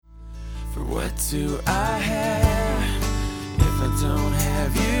For what do I have if I don't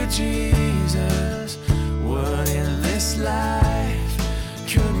have you, Jesus? What in this life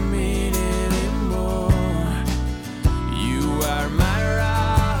could mean anymore? You are my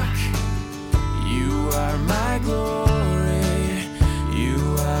rock, you are my glory, you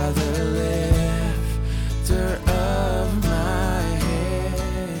are the lifter of my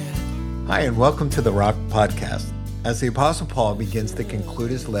head. Hi, and welcome to the Rock Podcast. As the Apostle Paul begins to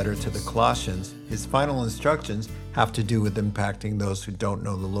conclude his letter to the Colossians, his final instructions have to do with impacting those who don't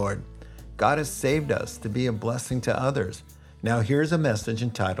know the Lord. God has saved us to be a blessing to others. Now here's a message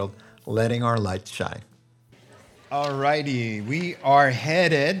entitled, Letting Our Light Shine. Alrighty, we are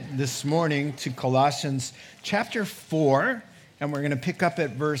headed this morning to Colossians chapter 4, and we're going to pick up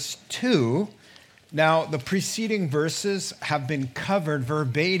at verse 2. Now, the preceding verses have been covered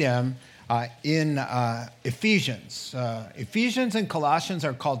verbatim in Ephesians. Ephesians and Colossians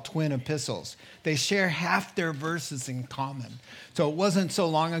are called twin epistles. They share half their verses in common. So it wasn't so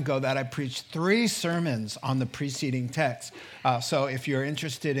long ago that I preached 3 sermons on the preceding text. So if you're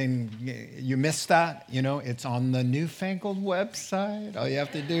interested you missed that, it's on the newfangled website. All you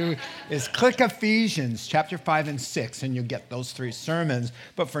have to do is click Ephesians chapter 5 and 6, and you'll get those 3 sermons.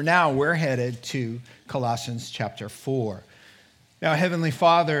 But for now, we're headed to Colossians chapter 4. Now, Heavenly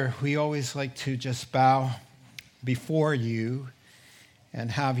Father, we always like to just bow before you and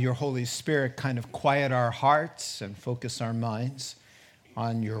have your Holy Spirit kind of quiet our hearts and focus our minds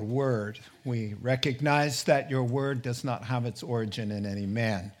on your word. We recognize that your word does not have its origin in any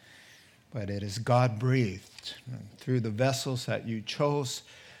man, but it is God-breathed through the vessels that you chose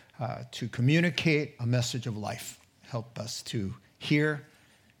to communicate a message of life. Help us to hear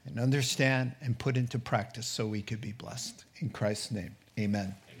and understand and put into practice so we could be blessed. In Christ's name,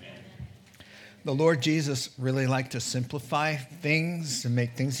 amen. The Lord Jesus really liked to simplify things and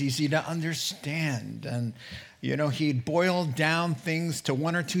make things easy to understand. And, he'd boil down things to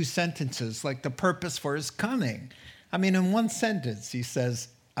 1 or 2 sentences, like the purpose for his coming. In one sentence, he says,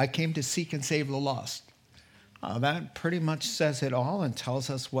 I came to seek and save the lost. That pretty much says it all and tells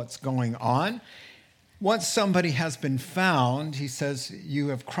us what's going on. Once somebody has been found, he says, you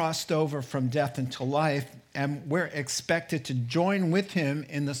have crossed over from death into life, and we're expected to join with him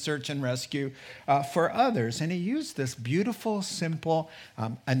in the search and rescue for others. And he used this beautiful, simple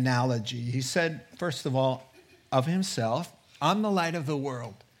analogy. He said, first of all, of himself, I'm the light of the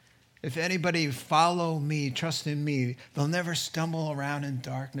world. If anybody follow me, trust in me, they'll never stumble around in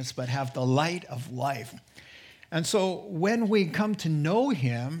darkness, but have the light of life. And so when we come to know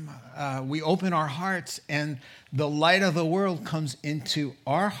him, we open our hearts and the light of the world comes into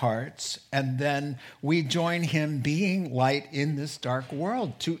our hearts, and then we join him being light in this dark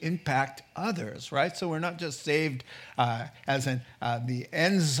world to impact others, right? So we're not just saved as in the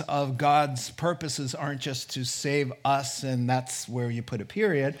ends of God's purposes aren't just to save us, and that's where you put a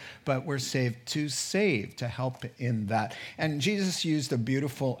period, but we're saved to help in that. And Jesus used a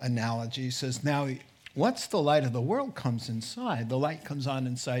beautiful analogy. He says, now, once the light of the world comes inside, the light comes on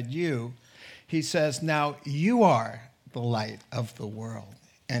inside you, he says, now you are the light of the world.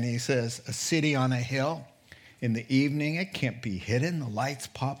 And he says, a city on a hill, in the evening, it can't be hidden. The lights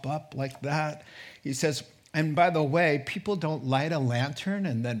pop up like that. He says, and by the way, people don't light a lantern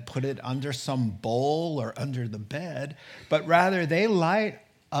and then put it under some bowl or under the bed, but rather they light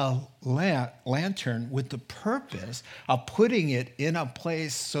a lantern with the purpose of putting it in a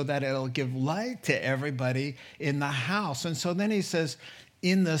place so that it'll give light to everybody in the house. And so then he says,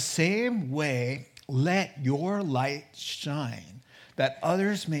 in the same way, let your light shine, that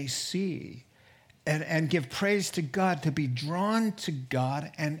others may see and give praise to God, to be drawn to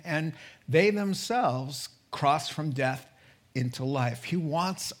God, and they themselves cross from death into life. He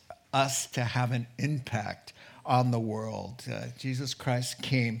wants us to have an impact on the world. Jesus Christ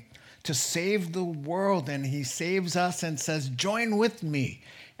came to save the world, and he saves us and says, join with me.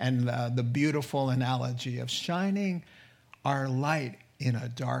 And the beautiful analogy of shining our light in a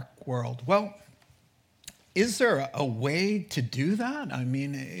dark world. Well, is there a way to do that?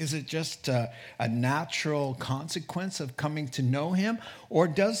 Is it just a natural consequence of coming to know him? Or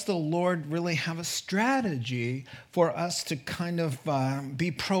does the Lord really have a strategy for us to kind of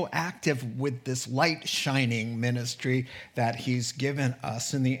be proactive with this light shining ministry that he's given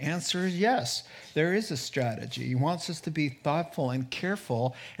us? And the answer is yes, there is a strategy. He wants us to be thoughtful and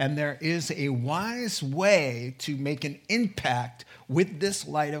careful, and there is a wise way to make an impact with this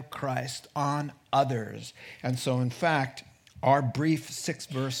light of Christ on others. And so, in fact, our brief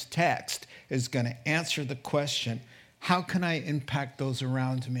 6-verse text is going to answer the question, how can I impact those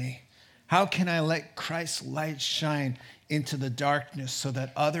around me? How can I let Christ's light shine into the darkness so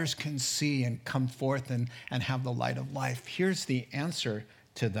that others can see and come forth and have the light of life? Here's the answer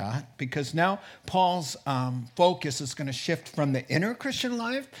to that, because now Paul's focus is going to shift from the inner Christian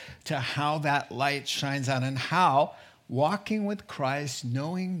life to how that light shines out and how walking with Christ,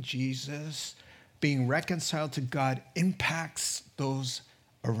 knowing Jesus, being reconciled to God impacts those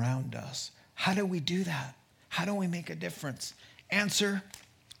around us. How do we do that? How do we make a difference? Answer: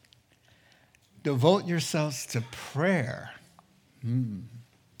 devote yourselves to prayer.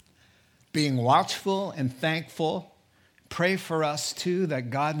 Being watchful and thankful. Pray for us too, that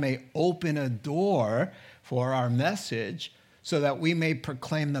God may open a door for our message so that we may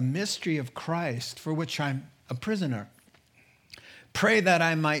proclaim the mystery of Christ, for which I'm a prisoner. Pray that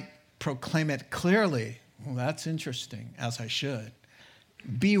I might proclaim it clearly. Well, that's interesting, as I should.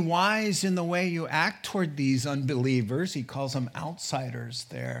 Be wise in the way you act toward these unbelievers. He calls them outsiders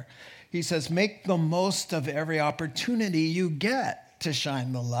there. He says, make the most of every opportunity you get to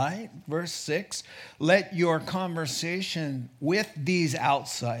shine the light. Verse 6, let your conversation with these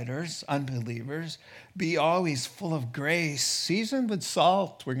outsiders, unbelievers, be always full of grace, seasoned with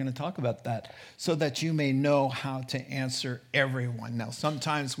salt. We're going to talk about that, so that you may know how to answer everyone. Now,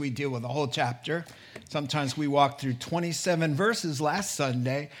 sometimes we deal with a whole chapter. Sometimes we walk through 27 verses last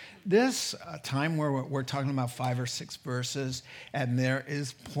Sunday. This time we're talking about 5 or 6 verses, and there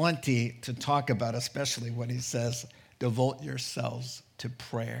is plenty to talk about, especially when he says, devote yourselves to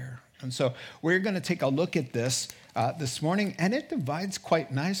prayer. And so we're going to take a look at this this morning, and it divides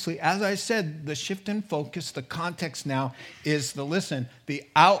quite nicely. As I said, the shift in focus, the context now is the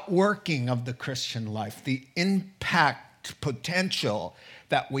outworking of the Christian life, the impact potential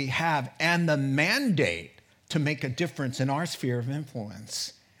that we have, and the mandate to make a difference in our sphere of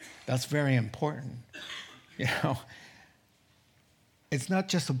influence. That's very important. You know, it's not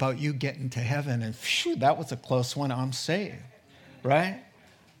just about you getting to heaven and, phew, that was a close one, I'm saved, right?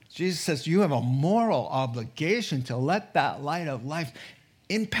 Jesus says you have a moral obligation to let that light of life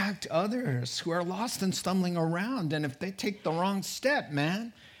impact others who are lost and stumbling around. And if they take the wrong step,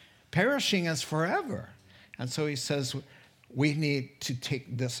 man, perishing is forever. And so he says we need to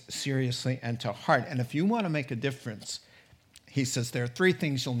take this seriously and to heart. And if you want to make a difference, he says there are 3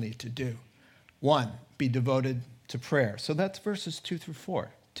 things you'll need to do. 1, be devoted to prayer. So that's verses 2 through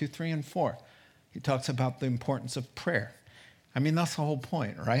 4, 2, 3, and 4. He talks about the importance of prayer. I mean, that's the whole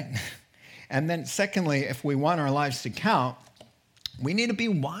point, right? And then secondly, if we want our lives to count, we need to be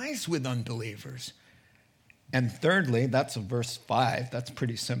wise with unbelievers. And thirdly, that's verse 5. That's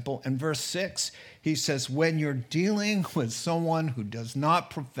pretty simple. And verse 6, he says, when you're dealing with someone who does not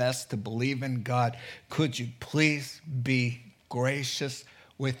profess to believe in God, could you please be gracious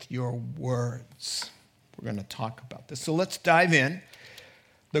with your words? We're going to talk about this. So let's dive in.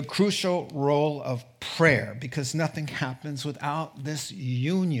 The crucial role of prayer, because nothing happens without this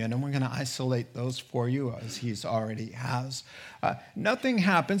union. And we're going to isolate those for you, as he's already has. Nothing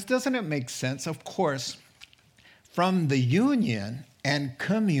happens. Doesn't it make sense? Of course, from the union and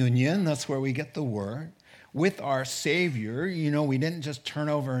communion, that's where we get the word, with our Savior. You know, we didn't just turn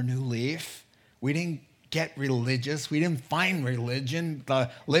over a new leaf. We didn't get religious. We didn't find religion.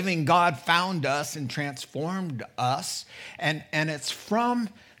 The living God found us and transformed us. And it's from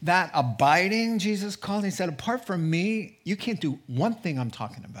that abiding, Jesus called. He said, apart from me, you can't do one thing I'm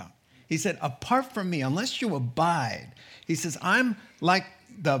talking about. He said, apart from me, unless you abide, he says, I'm like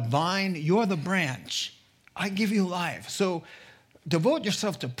the vine, you're the branch. I give you life. So devote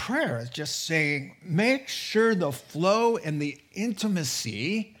yourself to prayer is just saying, make sure the flow and the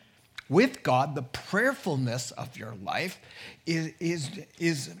intimacy with God, the prayerfulness of your life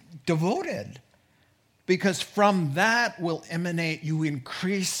is devoted. Because from that will emanate, you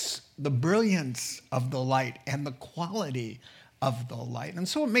increase the brilliance of the light and the quality of the light. And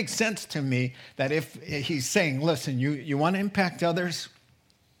so it makes sense to me that if he's saying, listen, you want to impact others?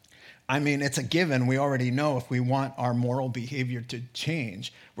 I mean, it's a given. We already know if we want our moral behavior to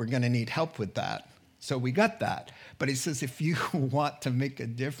change, we're going to need help with that. So we got that. But he says, if you want to make a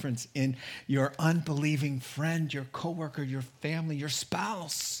difference in your unbelieving friend, your coworker, your family, your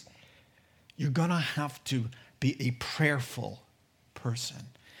spouse, you're going to have to be a prayerful person.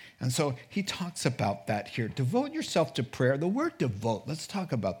 And so he talks about that here. Devote yourself to prayer. The word devote, let's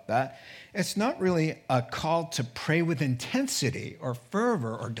talk about that. It's not really a call to pray with intensity or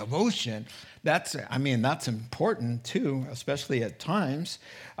fervor or devotion. That's important too, especially at times.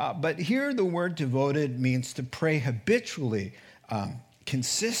 But here the word devoted means to pray habitually,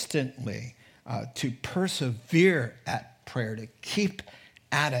 consistently, to persevere at prayer, to keep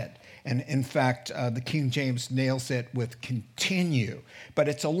at it. And in fact, the King James nails it with continue, but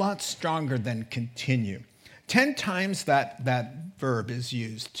it's a lot stronger than continue. 10 times that verb is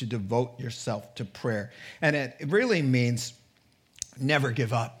used, to devote yourself to prayer. And it really means never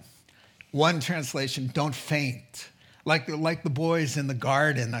give up. One translation, don't faint. Like the boys in the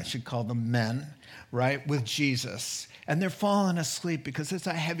garden, I should call them men, right, with Jesus. And they're falling asleep because it's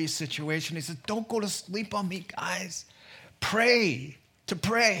a heavy situation. He says, don't go to sleep on me, guys. Pray.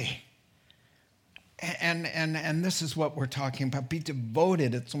 And this is what we're talking about. Be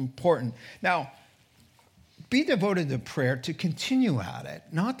devoted. It's important. Now, be devoted to prayer, to continue at it,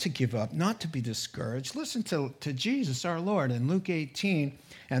 not to give up, not to be discouraged. Listen to Jesus, our Lord. In Luke 18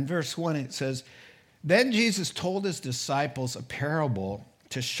 and verse 1, it says, then Jesus told his disciples a parable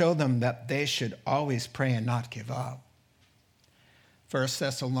to show them that they should always pray and not give up. 1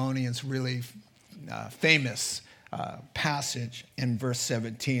 Thessalonians, really famous passage in verse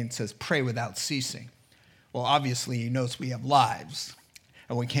 17 says, pray without ceasing. Well, obviously, he knows we have lives,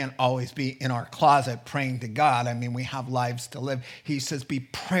 and we can't always be in our closet praying to God. I mean, we have lives to live. He says, be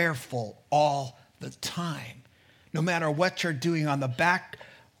prayerful all the time. No matter what you're doing on the back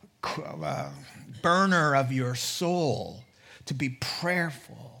burner of your soul, to be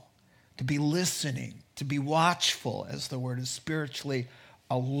prayerful, to be listening, to be watchful, as the word is, spiritually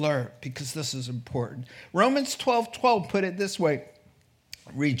alert, because this is important. Romans 12:12 put it this way,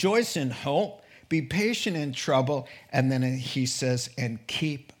 rejoice in hope, be patient in trouble, and then he says, and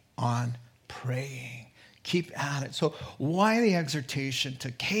keep on praying. Keep at it. So why the exhortation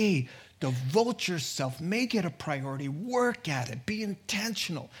to, hey, devote yourself, make it a priority, work at it, be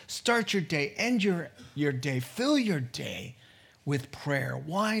intentional, start your day, end your day, fill your day with prayer.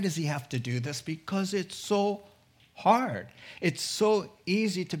 Why does he have to do this? Because it's so hard. It's so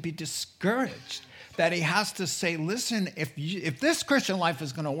easy to be discouraged that he has to say, listen, if this Christian life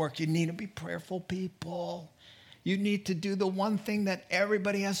is going to work, you need to be prayerful people. You need to do the one thing that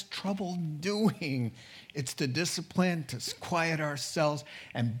everybody has trouble doing. It's to discipline, to quiet ourselves,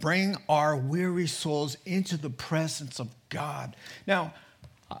 and bring our weary souls into the presence of God. Now,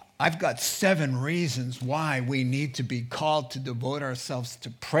 I've got 7 reasons why we need to be called to devote ourselves to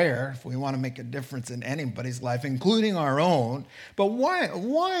prayer if we want to make a difference in anybody's life, including our own. But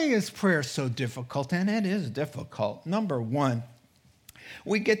why is prayer so difficult? And it is difficult. Number 1,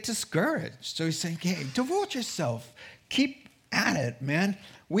 we get discouraged. So he's saying, hey, devote yourself. Keep at it, man.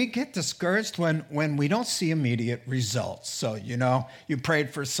 We get discouraged when we don't see immediate results. So, you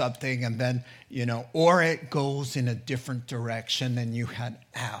prayed for something and then, or it goes in a different direction than you had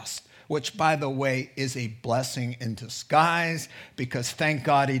asked, which, by the way, is a blessing in disguise, because thank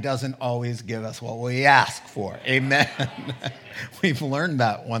God he doesn't always give us what we ask for. Amen. We've learned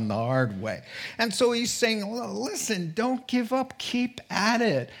that one the hard way. And so he's saying, well, listen, don't give up. Keep at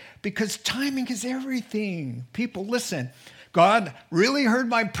it, because timing is everything. People, listen. God really heard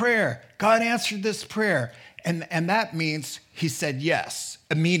my prayer. God answered this prayer. And that means he said yes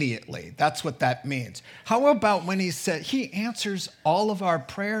immediately. That's what that means. How about when he said, he answers all of our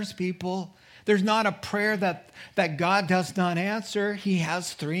prayers, people? There's not a prayer that God does not answer. He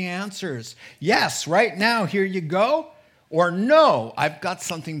has 3 answers. Yes, right now, here you go. Or no, I've got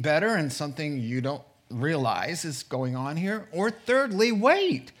something better and something you don't realize is going on here. Or thirdly,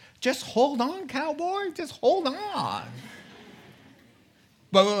 wait. Just hold on, cowboy. Just hold on.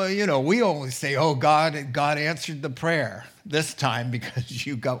 But, we always say, oh, God answered the prayer this time because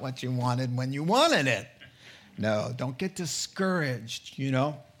you got what you wanted when you wanted it. No, don't get discouraged,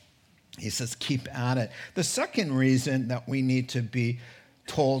 He says, keep at it. The second reason that we need to be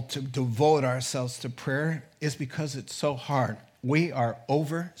told to devote ourselves to prayer is because it's so hard. We are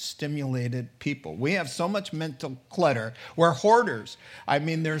overstimulated people. We have so much mental clutter. We're hoarders. I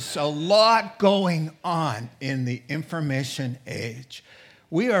mean, there's a lot going on in the information age.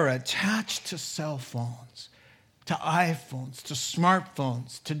 We are attached to cell phones, to iPhones, to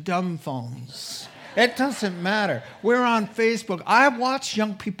smartphones, to dumb phones. It doesn't matter. We're on Facebook. I watch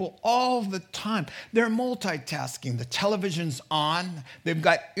young people all the time. They're multitasking. The television's on. They've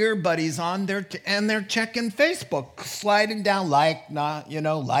got earbuddies on there, and they're checking Facebook, sliding down like.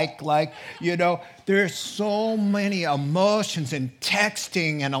 There's so many emotions and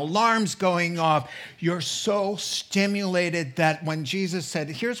texting and alarms going off. You're so stimulated that when Jesus said,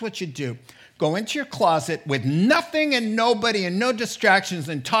 here's what you do. Go into your closet with nothing and nobody and no distractions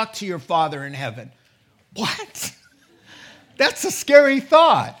and talk to your Father in heaven. What? That's a scary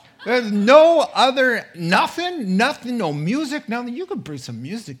thought. There's no other, nothing, no music, nothing. You could bring some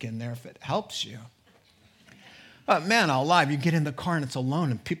music in there if it helps you. Man alive, you get in the car and it's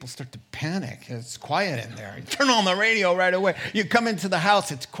alone and people start to panic. It's quiet in there. You turn on the radio right away. You come into the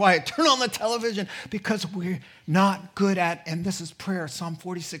house, it's quiet. Turn on the television because we're not good at, and this is prayer, Psalm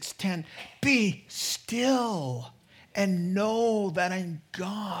 46:10, be still and know that I'm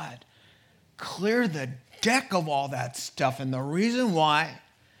God. Clear the deck of all that stuff. And the reason why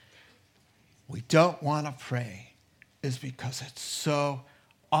we don't want to pray is because it's so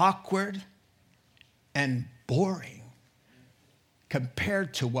awkward and boring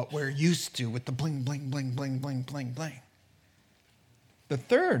compared to what we're used to with the bling, bling, bling, bling, bling, bling, bling. The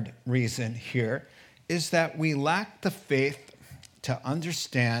third reason here is that we lack the faith to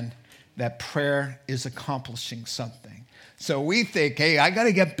understand that prayer is accomplishing something. So we think, hey, I got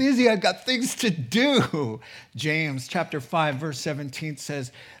to get busy. I got things to do. James chapter 5, verse 17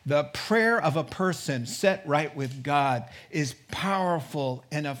 says, the prayer of a person set right with God is powerful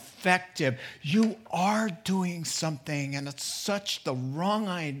and effective. You are doing something, and it's such the wrong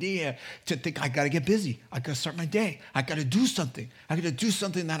idea to think, I got to get busy. I got to start my day. I got to do something. I got to do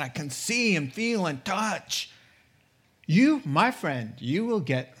something that I can see and feel and touch. You, my friend, you will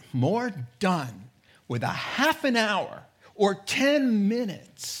get more done with a half an hour or 10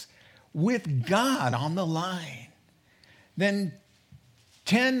 minutes with God on the line than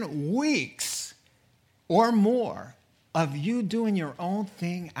 10 weeks or more of you doing your own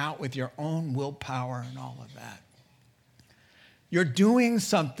thing out with your own willpower and all of that. You're doing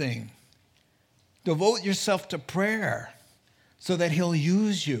something. Devote yourself to prayer so that he'll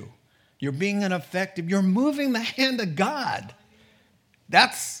use you. You're being ineffective. You're moving the hand of God.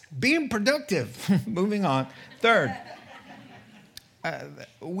 That's being productive. Moving on. Third,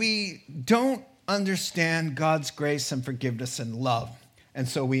 we don't understand God's grace and forgiveness and love, and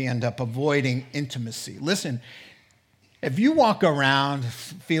so we end up avoiding intimacy. Listen, if you walk around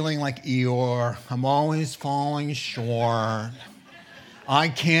feeling like Eeyore, I'm always falling short, I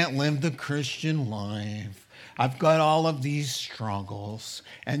can't live the Christian life, I've got all of these struggles,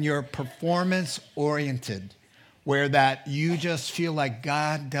 and you're performance-oriented, where that you just feel like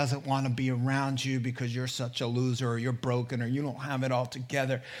God doesn't want to be around you because you're such a loser or you're broken or you don't have it all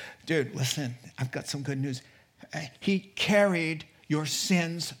together. Dude, listen, I've got some good news. He carried your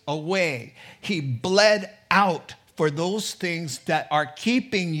sins away. He bled out for those things that are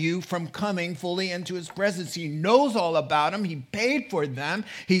keeping you from coming fully into his presence. He knows all about them. He paid for them.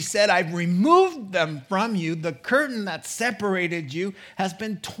 He said, I've removed them from you. The curtain that separated you has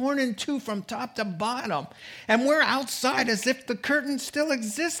been torn in two from top to bottom. And we're outside as if the curtain still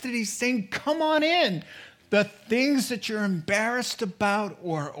existed. He's saying, come on in. The things that you're embarrassed about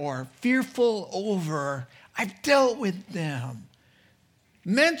or fearful over, I've dealt with them.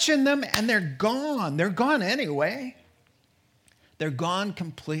 Mention them and they're gone. They're gone anyway. They're gone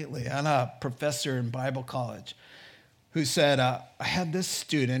completely. I had a professor in Bible college who said, I had this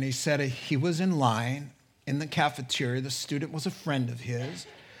student. He said he was in line in the cafeteria. The student was a friend of his.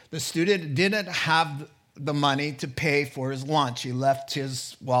 The student didn't have the money to pay for his lunch. He left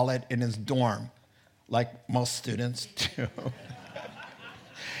his wallet in his dorm, like most students do.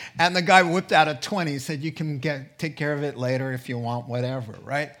 And the guy whipped out a 20. He said, you can take care of it later if you want, whatever,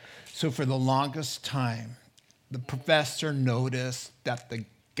 right? So for the longest time, the professor noticed that the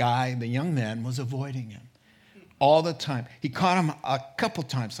young man, was avoiding him all the time. He caught him a couple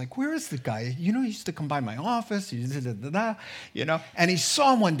times, like, where is the guy? You know, he used to come by my office, you know, and he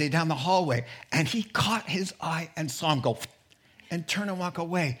saw him one day down the hallway, and he caught his eye and saw him go and turn and walk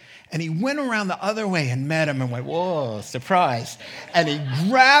away. And he went around the other way and met him and went, whoa, surprise. And he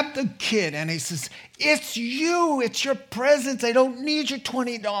grabbed the kid and he says, it's you, it's your presence. I don't need your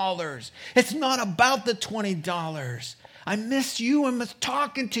 $20. It's not about the $20. I miss you. I miss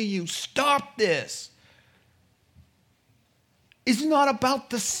talking to you. Stop this. It's not about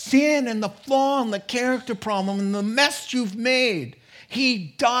the sin and the flaw and the character problem and the mess you've made.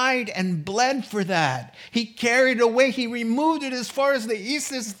 He died and bled for that. He carried it away. He removed it as far as the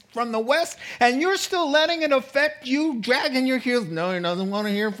east is from the west. And you're still letting it affect you, dragging your heels. No, he doesn't want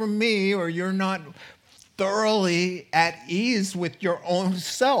to hear from me, or you're not thoroughly at ease with your own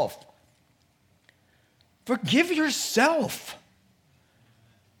self. Forgive yourself.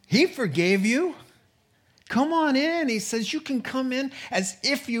 He forgave you. Come on in. He says, you can come in as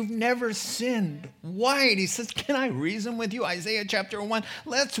if you've never sinned. White. He says, can I reason with you? Isaiah chapter 1.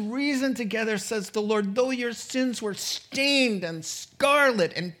 Let's reason together, says the Lord. Though your sins were stained and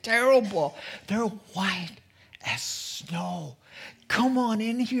scarlet and terrible, they're white as snow. Come on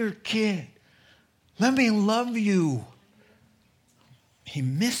in here, kid. Let me love you. He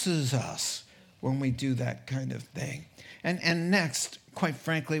misses us when we do that kind of thing. And next, quite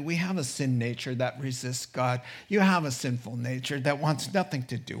frankly, we have a sin nature that resists God. You have a sinful nature that wants nothing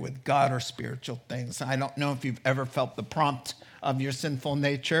to do with God or spiritual things. I don't know if you've ever felt the prompt of your sinful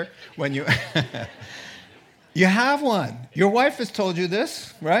nature when you... You have one. Your wife has told you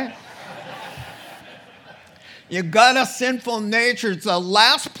this, right? You got a sinful nature. It's the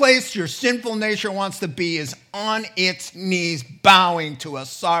last place your sinful nature wants to be is on its knees, bowing to a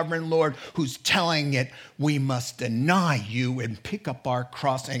sovereign Lord who's telling it, we must deny you and pick up our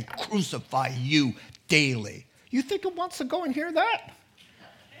cross and crucify you daily. You think it wants to go and hear that?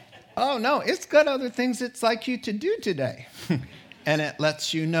 Oh, no, it's got other things it's like you to do today. And it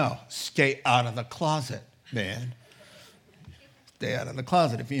lets you know, stay out of the closet, man. Stay out of the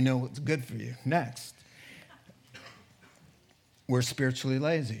closet if you know what's good for you. Next. We're spiritually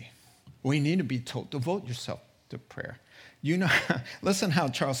lazy. We need to be told, devote yourself to prayer. You know, listen how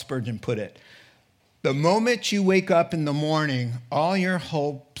Charles Spurgeon put it. The moment you wake up in the morning, all your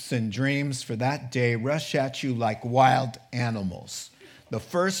hopes and dreams for that day rush at you like wild animals. The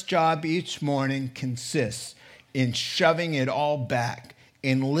first job each morning consists in shoving it all back,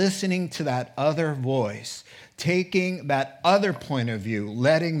 in listening to that other voice, taking that other point of view,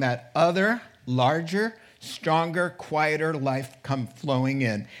 letting that other larger, stronger, quieter life come flowing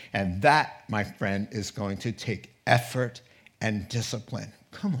in. And that, my friend, is going to take effort and discipline.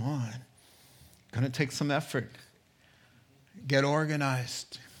 Come on. Going to take some effort. Get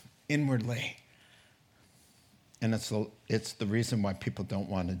organized inwardly. And it's the reason why people don't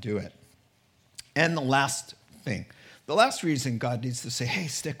want to do it. And the last thing, the last reason God needs to say, hey,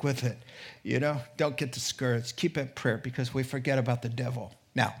 stick with it. You know, don't get discouraged. Keep at prayer because we forget about the devil.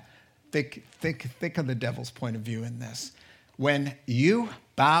 Now, Think of the devil's point of view in this. When you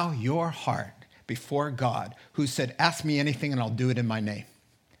bow your heart before God, who said, ask me anything and I'll do it in my name.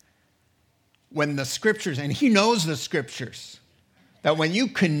 When the scriptures, and he knows the scriptures, that when you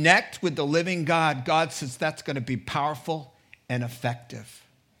connect with the living God, God says that's going to be powerful and effective.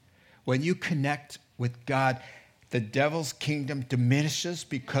 When you connect with God, the devil's kingdom diminishes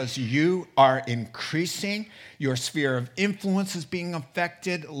because you are increasing. Your sphere of influence is being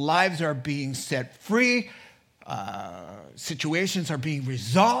affected. Lives are being set free. Situations are being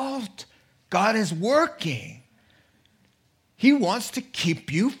resolved. God is working. He wants to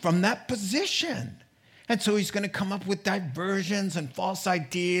keep you from that position. And so he's going to come up with diversions and false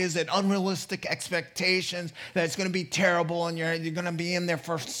ideas and unrealistic expectations that it's going to be terrible and you're going to be in there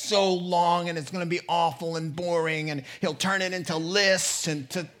for so long and it's going to be awful and boring, and he'll turn it into lists and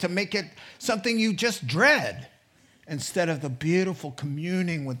to make it something you just dread instead of the beautiful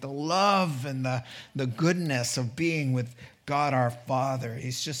communing with the love and the goodness of being with God our Father.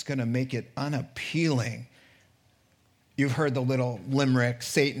 He's just going to make it unappealing. You've heard the little limerick,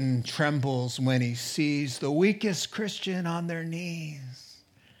 Satan trembles when he sees the weakest Christian on their knees.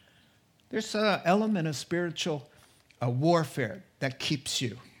 There's an element of spiritual warfare that keeps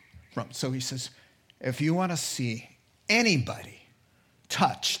you from. So he says, if you want to see anybody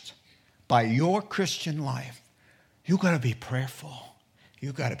touched by your Christian life, you got to be prayerful.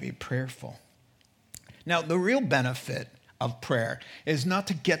 You got to be prayerful. Now, the real benefit of prayer is not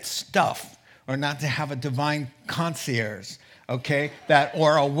to get stuff, or not to have a divine concierge, okay,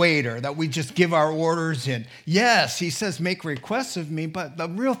 or a waiter that we just give our orders in. Yes, he says, make requests of me, but the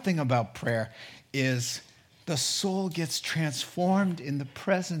real thing about prayer is the soul gets transformed in the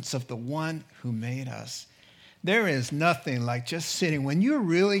presence of the one who made us. There is nothing like just sitting when you're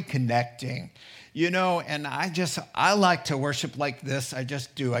really connecting, you know, and I like to worship like this. I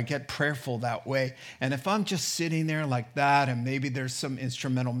just do. I get prayerful that way. And if I'm just sitting there like that, and maybe there's some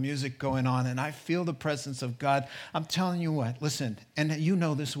instrumental music going on, and I feel the presence of God, I'm telling you what, listen, and you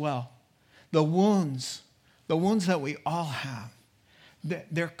know this well, the wounds that we all have,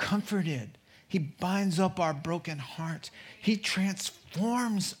 they're comforted. He binds up our broken hearts. He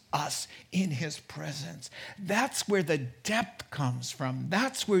transforms us in his presence. That's where the depth comes from.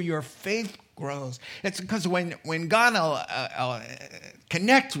 That's where your faith grows. It's because when God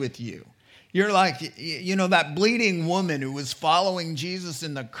connects with you, you're like, you know, that bleeding woman who was following Jesus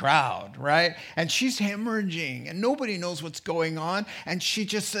in the crowd, right? And she's hemorrhaging and nobody knows what's going on. And she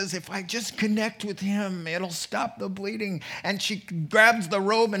just says, if I just connect with him, it'll stop the bleeding. And she grabs the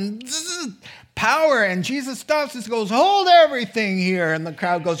robe and power. And Jesus stops and goes, hold everything here. And the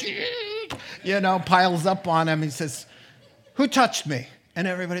crowd goes, you know, piles up on him. He says, who touched me? And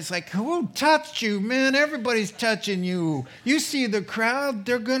everybody's like, who touched you, man? Everybody's touching you. You see the crowd,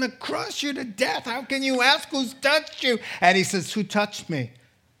 they're going to crush you to death. How can you ask who's touched you? And he says, who touched me?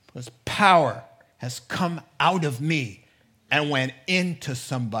 Because power has come out of me and went into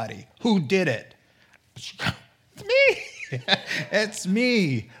somebody. Who did it? It's me. It's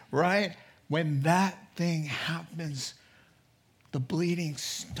me, right? When that thing happens, the bleeding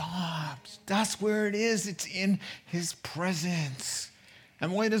stops. That's where it is. It's in his presence.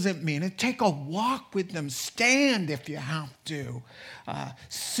 And what does it mean? Take a walk with them. Stand if you have to.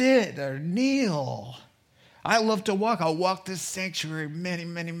 Sit or kneel. I love to walk. I'll walk this sanctuary many,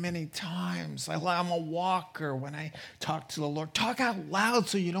 many, many times. I'm a walker when I talk to the Lord. Talk out loud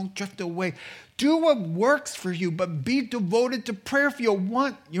so you don't drift away. Do what works for you, but be devoted to prayer if you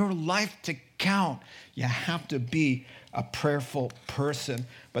want your life to count. You have to be a prayerful person.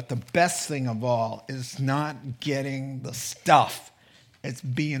 But the best thing of all is not getting the stuff. It's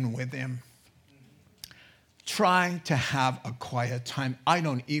being with him. Try to have a quiet time. I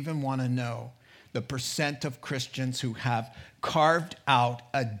don't even want to know the percent of Christians who have carved out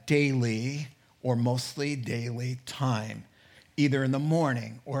a daily or mostly daily time, either in the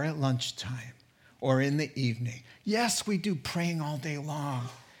morning or at lunchtime or in the evening. Yes, we do praying all day long.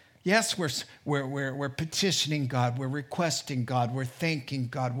 Yes, we're petitioning God, we're requesting God, we're thanking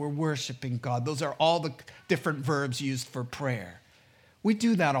God, we're worshiping God. Those are all the different verbs used for prayer. We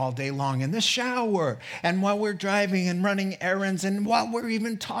do that all day long in the shower and while we're driving and running errands and while we're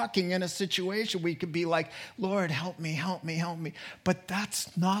even talking in a situation, we could be like, Lord, help me, help me, help me. But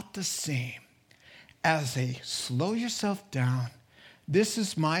that's not the same as a slow yourself down. This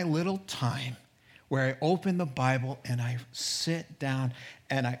is my little time where I open the Bible and I sit down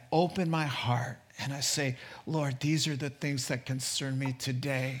and I open my heart and I say, Lord, these are the things that concern me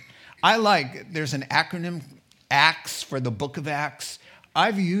today. There's an acronym, ACTS, for the book of Acts.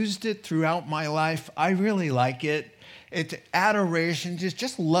 I've used it throughout my life. I really like it. It's adoration,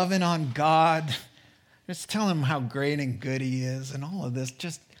 just loving on God. Just telling him how great and good he is and all of this.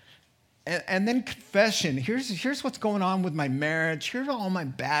 And then confession. Here's what's going on with my marriage. Here's all my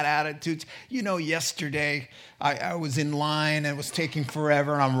bad attitudes. Yesterday I was in line and it was taking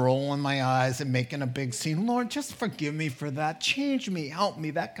forever. And I'm rolling my eyes and making a big scene. Lord, just forgive me for that. Change me, help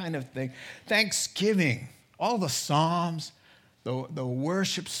me, that kind of thing. Thanksgiving, all the Psalms, the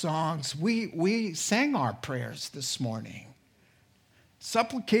worship songs. We sang our prayers this morning.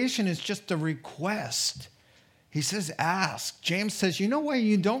 Supplication is just a request. He says, ask. James says, you know why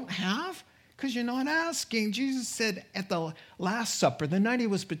you don't have? Because you're not asking. Jesus said at the Last Supper, the night he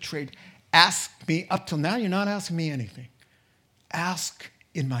was betrayed, ask me. Up till now, you're not asking me anything. Ask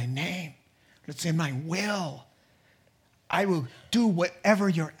in my name. It's in my will. I will do whatever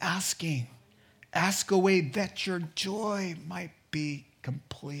you're asking. Ask away that your joy might be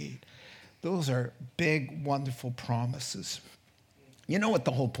complete. Those are big, wonderful promises. You know what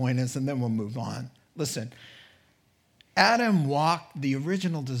the whole point is, and then we'll move on. Listen, Adam walked, the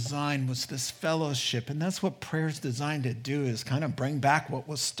original design was this fellowship, and that's what prayer is designed to do, is kind of bring back what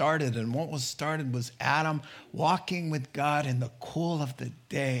was started. And what was started was Adam walking with God in the cool of the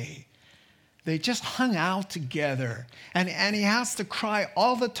day. They just hung out together. And he has to cry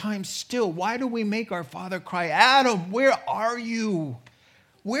all the time still. Why do we make our father cry? Adam, where are you?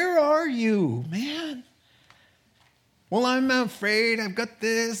 Where are you, man? Well, I'm afraid. I've got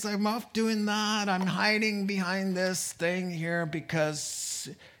this. I'm off doing that. I'm hiding behind this thing here because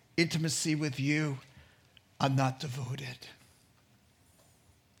intimacy with you, I'm not devoted.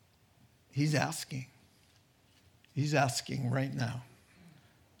 He's asking. He's asking right now.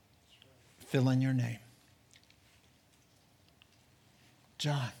 Fill in your name.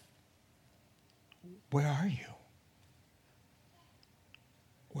 John, where are you?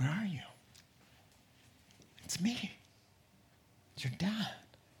 Where are you? It's me. It's your dad.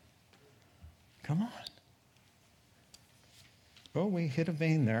 Come on. Oh, we hit a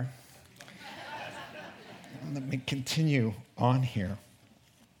vein there. Let me continue on here.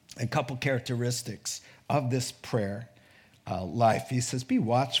 A couple characteristics of this prayer life. He says, be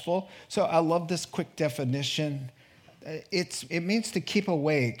watchful. So I love this quick definition. It means to keep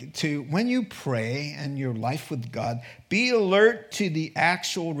awake, to when you pray and your life with God, be alert to the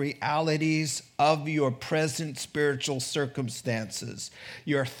actual realities of your present spiritual circumstances,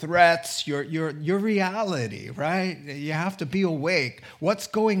 your threats, your reality, right? You have to be awake. What's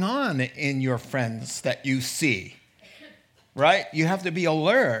going on in your friends that you see, right? You have to be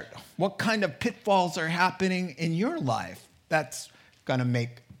alert. What kind of pitfalls are happening in your life? That's going to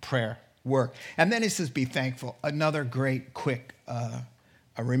make prayer work. And then he says, be thankful. Another great, quick a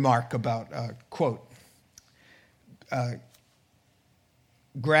remark about, quote,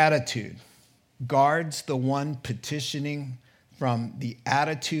 gratitude guards the one petitioning from the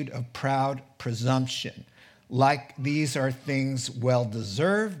attitude of proud presumption. Like these are things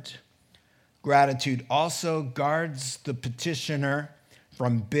well-deserved. Gratitude also guards the petitioner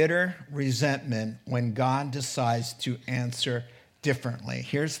from bitter resentment when God decides to answer differently.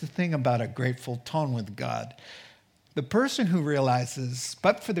 Here's the thing about a grateful tone with God. The person who realizes,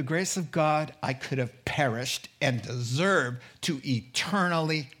 but for the grace of God, I could have perished and deserved to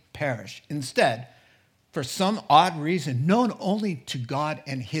eternally perish. Instead, for some odd reason, known only to God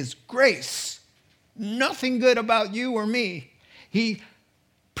and his grace, nothing good about you or me, he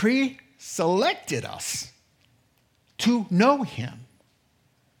pre-selected us to know him.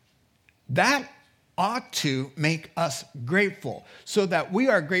 That ought to make us grateful, so that we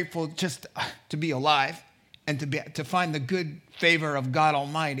are grateful just to be alive and to find the good favor of God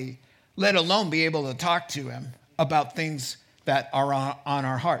Almighty, let alone be able to talk to him about things that are on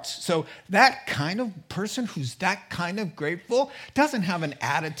our hearts. So that kind of person who's that kind of grateful doesn't have an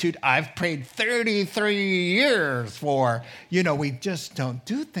attitude, I've prayed 33 years for. We just don't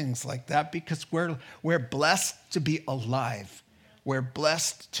do things like that, because we're blessed to be alive. We're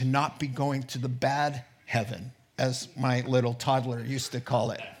blessed to not be going to the bad heaven, as my little toddler used to call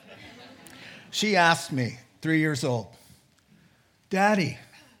it. She asked me, 3 years old, Daddy,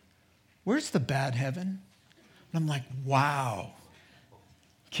 where's the bad heaven? And I'm like, wow.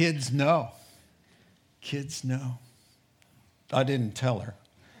 Kids know. Kids know. I didn't tell her.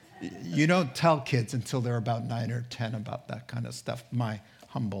 You don't tell kids until they're about 9 or 10 about that kind of stuff. My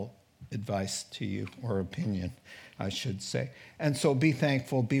humble advice to you, or opinion, I should say. And so be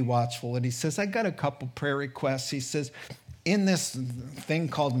thankful, be watchful. And he says, I got a couple prayer requests. He says, in this thing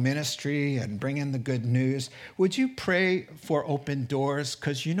called ministry and bringing the good news, would you pray for open doors?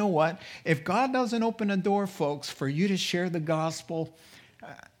 Because you know what? If God doesn't open a door, folks, for you to share the gospel,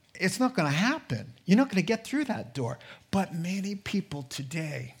 it's not going to happen. You're not going to get through that door. But many people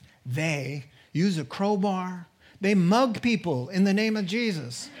today, they use a crowbar. They mug people in the name of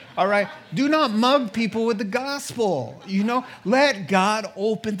Jesus. All right? Do not mug people with the gospel. Let God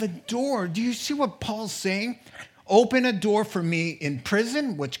open the door. Do you see what Paul's saying? Open a door for me in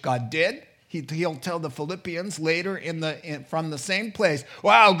prison, which God did. He'll tell the Philippians later from the same place,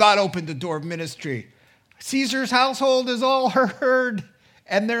 wow, God opened the door of ministry. Caesar's household is all heard,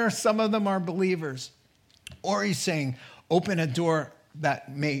 and some of them are believers. Or he's saying, open a door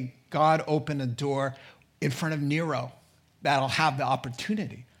may God open a door in front of Nero that'll have the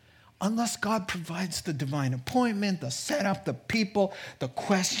opportunity. Unless God provides the divine appointment, the setup, the people, the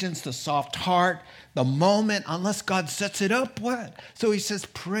questions, the soft heart, the moment, unless God sets it up, what? So he says,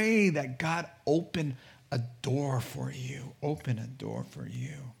 pray that God open a door for you. Open a door for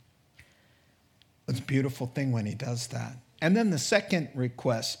you. It's a beautiful thing when he does that. And then the second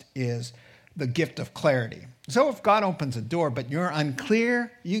request is the gift of clarity. So if God opens a door, but you're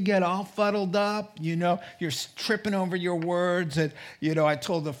unclear, you get all fuddled up, you're tripping over your words. And, I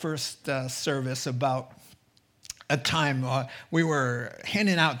told the first service about a time we were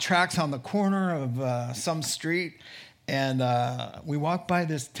handing out tracts on the corner of some street, and we walked by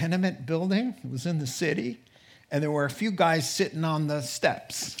this tenement building. It was in the city, and there were a few guys sitting on the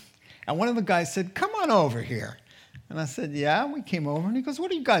steps. And one of the guys said, come on over here. And I said, yeah, we came over. And he goes, what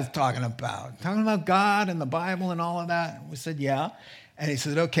are you guys talking about? Talking about God and the Bible and all of that? And we said, yeah. And he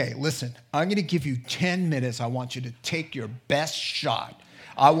said, okay, listen, I'm going to give you 10 minutes. I want you to take your best shot.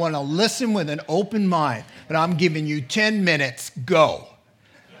 I want to listen with an open mind. And I'm giving you 10 minutes. Go.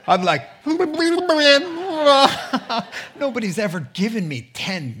 I'm like, nobody's ever given me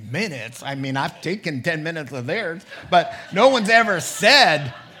 10 minutes. I mean, I've taken 10 minutes of theirs, but no one's ever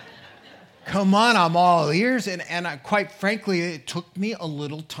said, come on, I'm all ears. And quite frankly, it took me a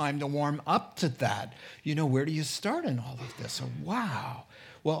little time to warm up to that. Where do you start in all of this? Wow.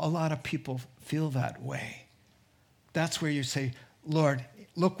 Well, a lot of people feel that way. That's where you say, Lord,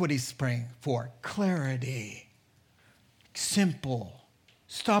 look what he's praying for. Clarity. Simple.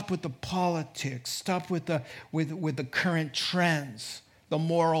 Stop with the politics. Stop with the current trends, the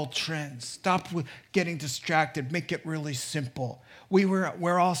moral trends. Stop with getting distracted. Make it really simple.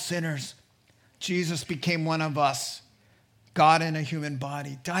 We're all sinners. Jesus became one of us. God in a human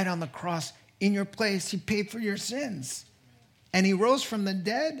body, died on the cross in your place. He paid for your sins. And he rose from the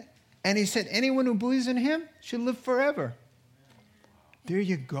dead. And he said, anyone who believes in him should live forever. There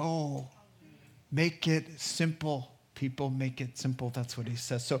you go. Make it simple. People, make it simple. That's what he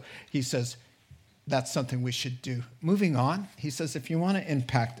says. So he says that's something we should do. Moving on, he says, if you want to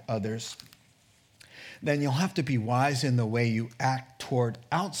impact others, then you'll have to be wise in the way you act toward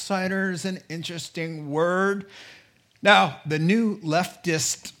outsiders. An interesting word. Now, the new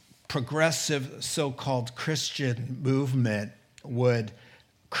leftist, progressive, so-called Christian movement would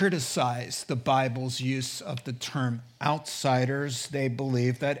criticize the Bible's use of the term outsiders. They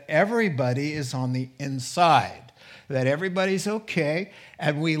believe that everybody is on the inside. that everybody's okay,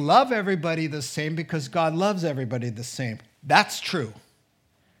 and we love everybody the same because God loves everybody the same. That's true.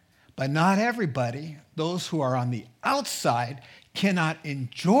 But not everybody, those who are on the outside, cannot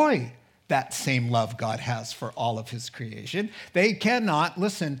enjoy that same love God has for all of his creation. They cannot,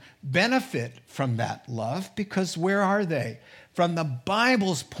 benefit from that love because where are they? From the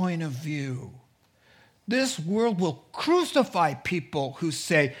Bible's point of view, this world will crucify people who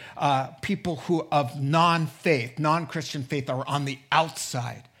say, people who of non-faith, non-Christian faith are on the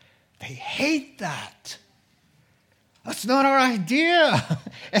outside. They hate that. That's not our idea.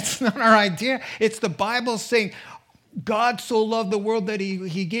 It's not our idea. It's the Bible saying, God so loved the world that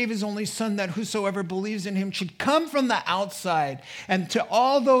he gave his only son that whosoever believes in him should come from the outside. And to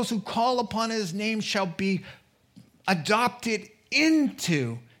all those who call upon his name shall be adopted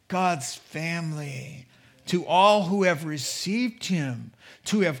into God's family. To all who have received him,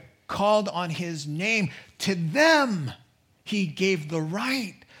 to have called on his name, to them he gave the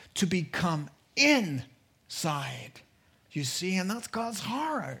right to become inside. You see, and that's God's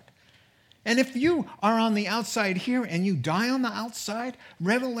heart. And if you are on the outside here and you die on the outside,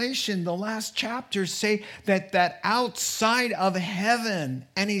 Revelation, the last chapters say that outside of heaven,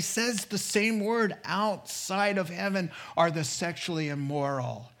 and he says the same word, outside of heaven, are the sexually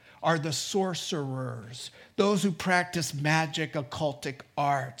immoral, are the sorcerers, those who practice magic, occultic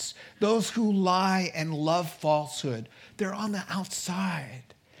arts, those who lie and love falsehood. They're on the outside.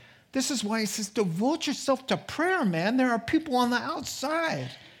 This is why he says, devote yourself to prayer, man. There are people on the outside.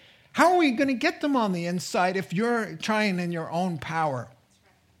 How are we going to get them on the inside if you're trying in your own power?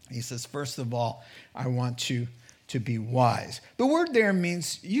 He says, first of all, I want you to be wise. The word there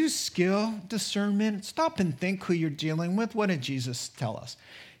means use skill, discernment. Stop and think who you're dealing with. What did Jesus tell us?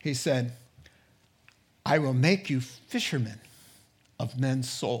 He said, I will make you fishermen of men's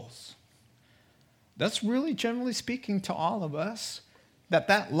souls. That's really, generally speaking, to all of us,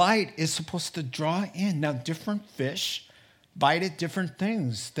 that light is supposed to draw in. Now, different fish bite at different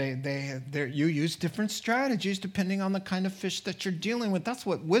things. You use different strategies depending on the kind of fish that you're dealing with. That's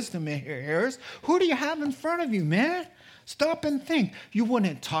what wisdom here is. Who do you have in front of you, man? Stop and think. You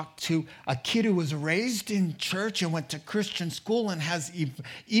wouldn't talk to a kid who was raised in church and went to Christian school and has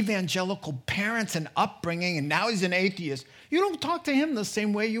evangelical parents and upbringing, and now he's an atheist. You don't talk to him the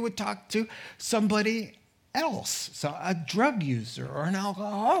same way you would talk to somebody else, so a drug user or an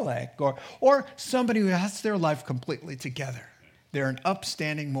alcoholic or somebody who has their life completely together. They're an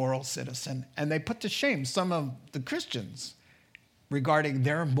upstanding moral citizen, and they put to shame some of the Christians regarding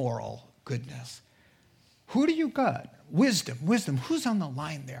their moral goodness. Who do you got? Wisdom. Who's on the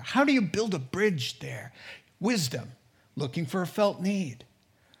line there? How do you build a bridge there? Wisdom. Looking for a felt need.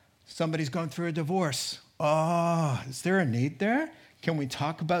 Somebody's going through a divorce. Oh, is there a need there? Can we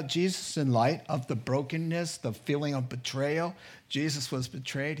talk about Jesus in light of the brokenness, the feeling of betrayal? Jesus was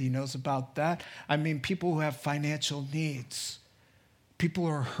betrayed. He knows about that. I mean, people who have financial needs, people who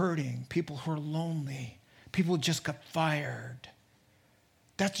are hurting, people who are lonely, people who just got fired.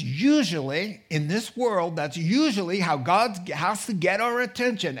 That's usually, in this world, that's usually how God has to get our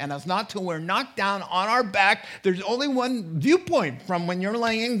attention. And it's not till we're knocked down on our back. There's only one viewpoint from when you're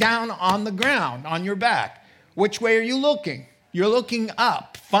laying down on the ground, on your back. Which way are you looking? You're looking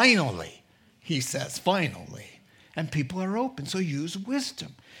up, finally, he says, finally. And people are open, so use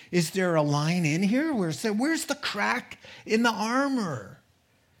wisdom. Is there a line in here? Where's the crack in the armor?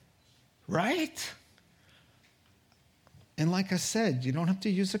 Right? And like I said, you don't have to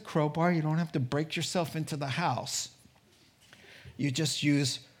use a crowbar. You don't have to break yourself into the house. You just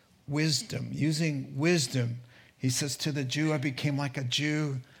use wisdom. Using wisdom, he says, to the Jew, I became like a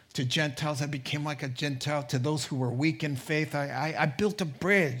Jew. To Gentiles, I became like a Gentile. To those who were weak in faith, I built a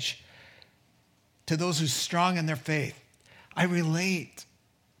bridge. To those who are strong in their faith, I relate.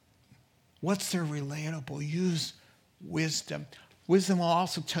 What's their relatable? Use wisdom. Wisdom will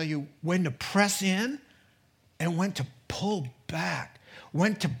also tell you when to press in and when to pull back,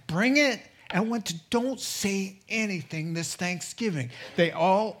 when to bring it and when to don't say anything this Thanksgiving. They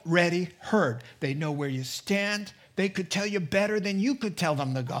already heard. They know where you stand. They could tell you better than you could tell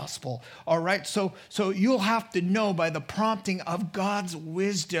them the gospel. All right, so you'll have to know by the prompting of God's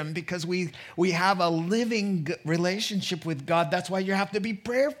wisdom, because we have a living relationship with God. That's why you have to be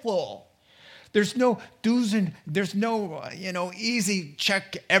prayerful. There's no do's and there's no easy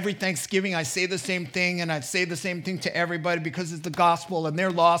check every Thanksgiving. I say the same thing and I say the same thing to everybody because it's the gospel and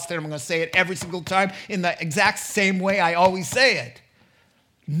they're lost and I'm going to say it every single time in the exact same way I always say it.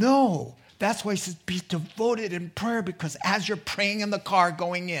 No. That's why he says be devoted in prayer, because as you're praying in the car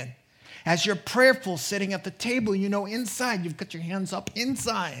going in, as you're prayerful sitting at the table, inside, you've got your hands up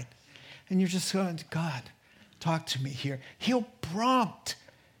inside. And you're just going, God, talk to me here. He'll prompt.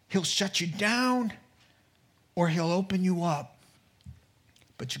 He'll shut you down or he'll open you up.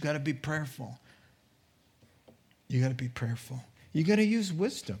 But you got to be prayerful. You got to be prayerful. You got to use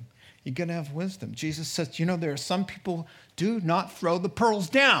wisdom. You got to have wisdom. Jesus says, there are some people do not throw the pearls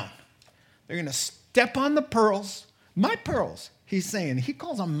down. They're going to step on the pearls, my pearls. He's saying, he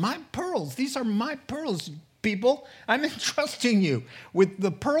calls them my pearls. These are my pearls, people. I'm entrusting you with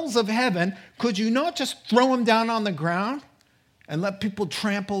the pearls of heaven. Could you not just throw them down on the ground and let people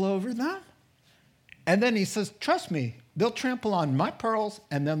trample over them? And then he says, trust me, they'll trample on my pearls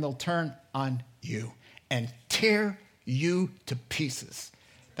and then they'll turn on you and tear you to pieces.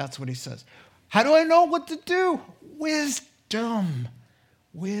 That's what he says. How do I know what to do? Wisdom.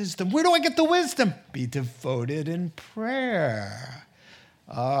 Wisdom. Where do I get the wisdom? Be devoted in prayer.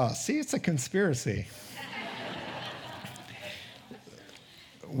 See, it's a conspiracy.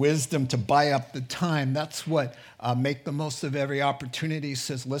 Wisdom to buy up the time. That's what make the most of every opportunity. He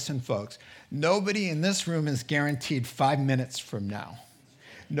says, listen, folks, nobody in this room is guaranteed 5 minutes from now.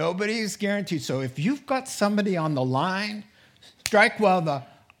 Nobody is guaranteed. So if you've got somebody on the line, strike while the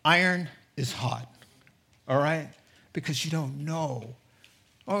iron is hot. All right? Because you don't know.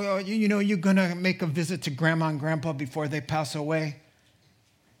 Oh, you're going to make a visit to grandma and grandpa before they pass away.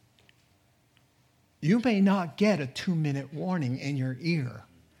 You may not get a 2-minute warning in your ear.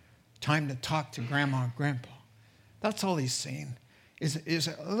 Time to talk to grandma and grandpa. That's all he's saying. This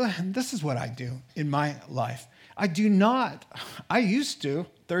is what I do in my life. I used to,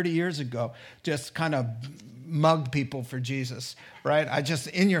 30 years ago, just kind of mug people for Jesus, right? I just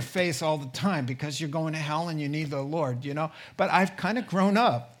in your face all the time because you're going to hell and you need the Lord, But I've kind of grown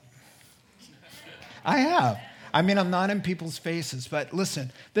up. I have. I'm not in people's faces, but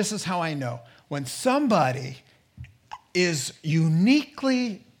listen, this is how I know. When somebody is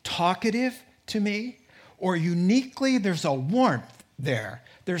uniquely talkative to me, or uniquely there's a warmth there,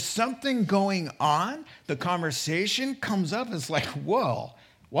 there's something going on, the conversation comes up, it's like, whoa,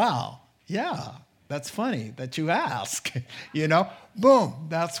 wow, yeah, that's funny that you ask, Boom,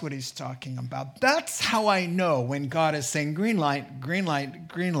 that's what he's talking about. That's how I know when God is saying green light, green light,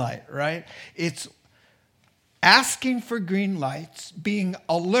 green light, right? It's asking for green lights, being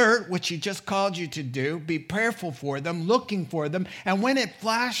alert, which he just called you to do, be prayerful for them, looking for them, and when it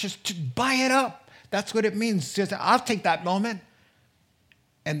flashes, to buy it up. That's what it means. Just, I'll take that moment,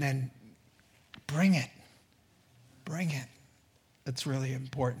 and then bring it. Bring it. It's really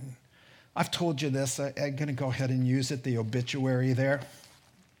important. I've told you this. I'm going to go ahead and use it, the obituary there.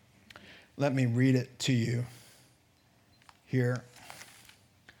 Let me read it to you here.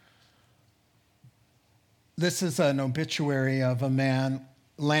 This is an obituary of a man,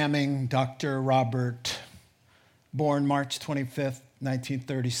 Lamming, Dr. Robert, born March 25th,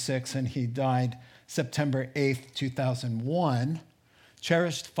 1936, and he died September 8th, 2001.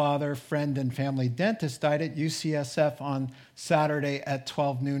 Cherished father, friend, and family dentist, died at UCSF on Saturday at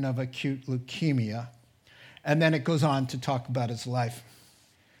 12 noon of acute leukemia. And then it goes on to talk about his life.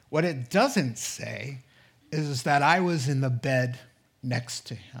 What it doesn't say is that I was in the bed next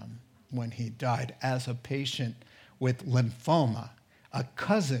to him when he died as a patient with lymphoma, a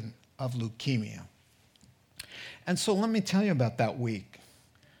cousin of leukemia. And so let me tell you about that week.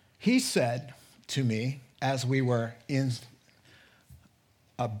 He said to me, as we were in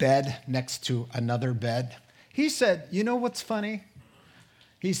a bed next to another bed, he said, you know what's funny?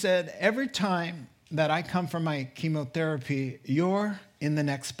 He said, every time that I come for my chemotherapy, you're in the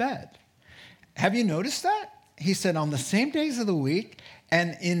next bed. Have you noticed that? He said, on the same days of the week,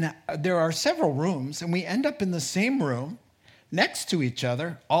 and there are several rooms, and we end up in the same room next to each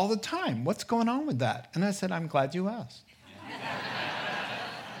other all the time. What's going on with that? And I said, I'm glad you asked.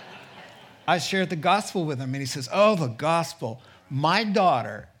 I shared the gospel with him, and he says, oh, the gospel. My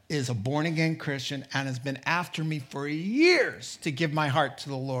daughter is a born-again Christian and has been after me for years to give my heart to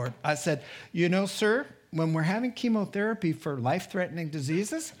the Lord. I said, sir, when we're having chemotherapy for life-threatening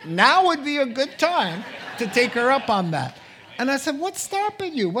diseases, now would be a good time to take her up on that. And I said, what's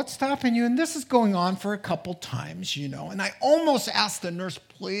stopping you? What's stopping you? And this is going on for a couple times, And I almost asked the nurse,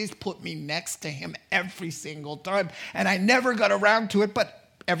 please put me next to him every single time. And I never got around to it,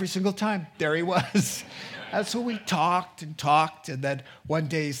 but every single time, there he was. And so we talked. And then one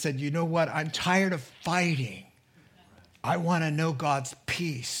day he said, you know what? I'm tired of fighting. I want to know God's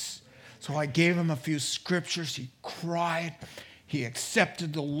peace. So I gave him a few scriptures. He cried. He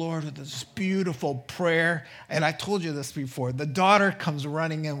accepted the Lord with this beautiful prayer. And I told you this before. The daughter comes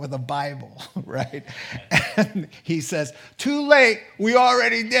running in with a Bible, right? And he says, too late. We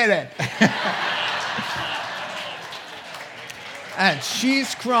already did it. And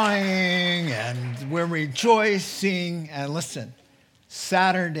she's crying, and we're rejoicing. And listen,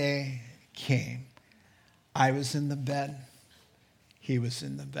 Saturday came. I was in the bed. He was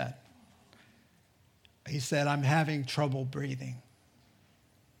in the bed. He said, I'm having trouble breathing.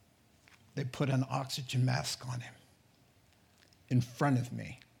 They put an oxygen mask on him in front of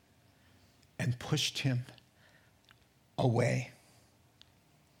me and pushed him away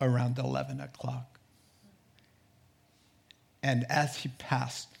around 11 o'clock. And as he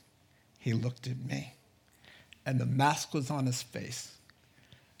passed, he looked at me, and the mask was on his face,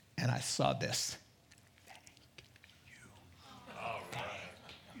 and I saw this.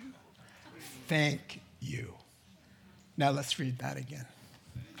 Thank you. Now let's read that again.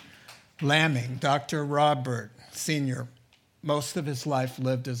 Lamming, Dr. Robert Sr., most of his life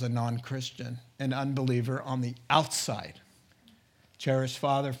lived as a non-Christian, an unbeliever on the outside. Cherished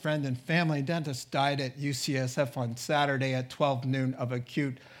father, friend, and family dentist died at UCSF on Saturday at 12 noon of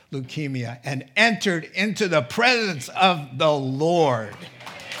acute leukemia and entered into the presence of the Lord.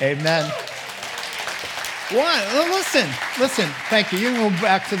 Amen. Listen. Thank you. You can go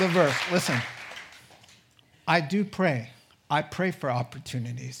back to the verse. Listen. I do pray. I pray for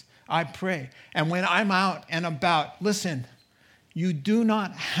opportunities. I pray. And when I'm out and about, listen, you do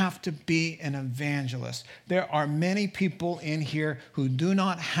not have to be an evangelist. There are many people in here who do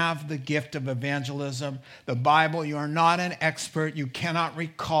not have the gift of evangelism. The Bible, you are not an expert. You cannot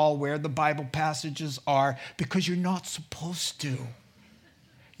recall where the Bible passages are because you're not supposed to.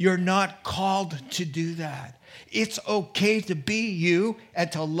 You're not called to do that. It's okay to be you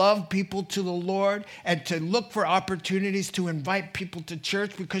and to love people to the Lord and to look for opportunities to invite people to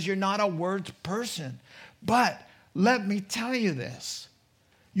church because you're not a words person. But let me tell you this.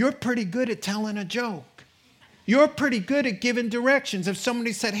 You're pretty good at telling a joke. You're pretty good at giving directions. If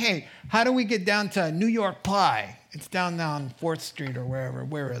somebody said, hey, how do we get down to New York Pie? It's down 4th Street or wherever.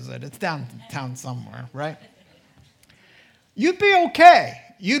 Where is it? It's downtown somewhere, right? You'd be okay.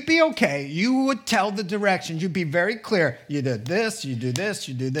 You'd be okay. You would tell the directions. You'd be very clear. You did this, you do this,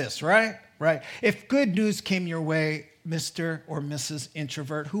 you do this, right? Right. If good news came your way, Mr. or Mrs.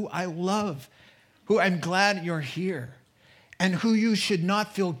 Introvert, who I love, who I'm glad you're here, and who you should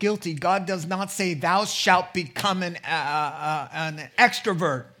not feel guilty. God does not say, thou shalt become an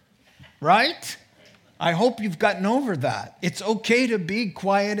extrovert, right? I hope you've gotten over that. It's okay to be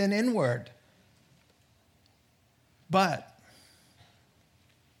quiet and inward. But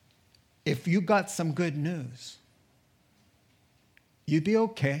if you got some good news, you'd be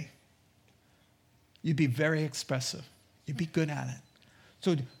okay. You'd be very expressive. You'd be good at it.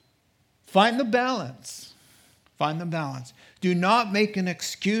 So find the balance. Find the balance. Do not make an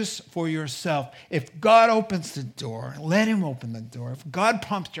excuse for yourself. If God opens the door, let him open the door. If God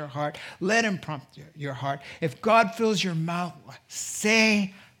prompts your heart, let him prompt your heart. If God fills your mouth,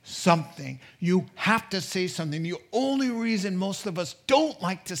 say something. You have to say something. The only reason most of us don't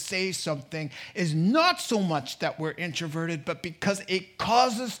like to say something is not so much that we're introverted, but because it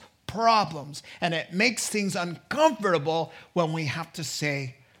causes problems and it makes things uncomfortable when we have to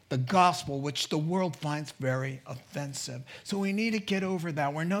say the gospel, which the world finds very offensive. So we need to get over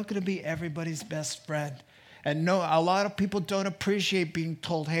that. We're not going to be everybody's best friend. And no, a lot of people don't appreciate being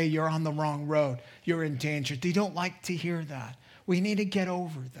told, hey, you're on the wrong road. You're in danger. They don't like to hear that. We need to get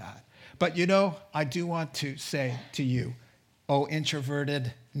over that. But I do want to say to you, oh,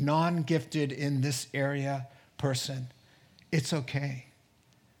 introverted, non-gifted in this area person, it's okay.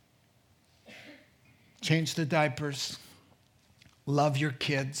 Change the diapers. Love your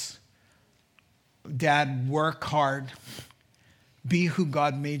kids. Dad, work hard. Be who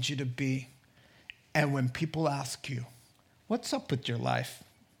God made you to be. And when people ask you, what's up with your life?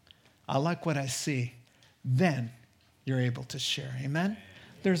 I like what I see. Then you're able to share. Amen?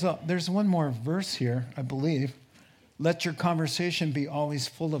 There's one more verse here, I believe. Let your conversation be always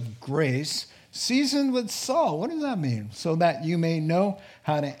full of grace, seasoned with salt. What does that mean? So that you may know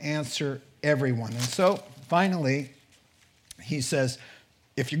how to answer everyone. And so finally, he says,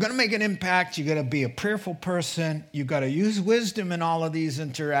 if you're going to make an impact, you got to be a prayerful person. You got to use wisdom in all of these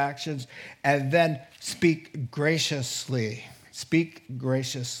interactions, and then speak graciously. Speak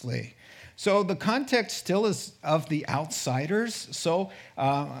graciously. So the context still is of the outsiders. So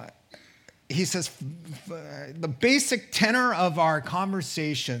he says the basic tenor of our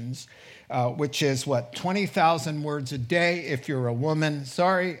conversations, which is 20,000 words a day if you're a woman.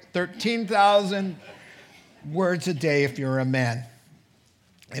 13,000 words a day if you're a man.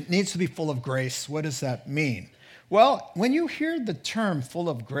 It needs to be full of grace. What does that mean? Well, when you hear the term full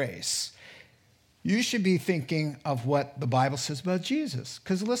of grace, you should be thinking of what the Bible says about Jesus.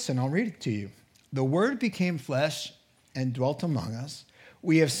 Because listen, I'll read it to you. The Word became flesh and dwelt among us.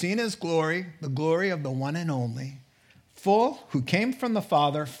 We have seen his glory, the glory of the one and only, who came from the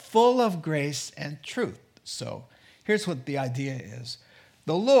Father, full of grace and truth. So here's what the idea is.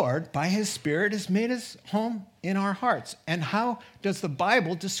 The Lord, by his Spirit, has made his home in our hearts. And how does the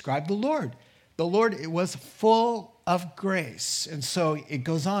Bible describe the Lord? The Lord, it was full of grace. And so it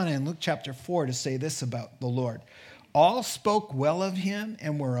goes on in Luke chapter 4 to say this about the Lord. All spoke well of him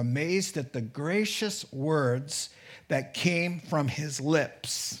and were amazed at the gracious words that came from his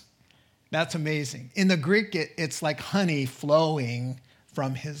lips. That's amazing. In the Greek, it's like honey flowing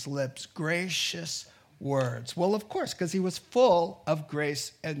from his lips. Gracious words. Well, of course, because he was full of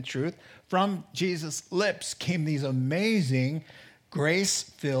grace and truth. From Jesus' lips came these amazing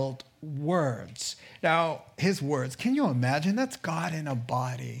grace-filled words. Now, his words, can you imagine? That's God in a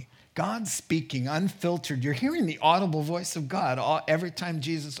body. God speaking, unfiltered. You're hearing the audible voice of God every time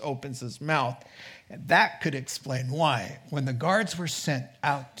Jesus opens his mouth. And that could explain why, when the guards were sent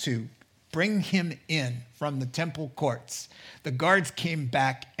out to bring him in from the temple courts, the guards came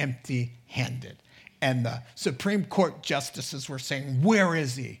back empty-handed. And the Supreme Court justices were saying, where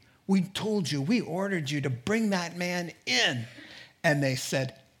is he? We told you, we ordered you to bring that man in. And they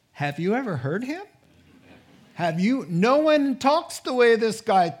said, have you ever heard him? Have you? No one talks the way this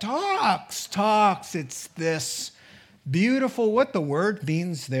guy talks. It's this beautiful, what the word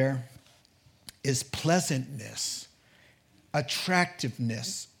means there is pleasantness,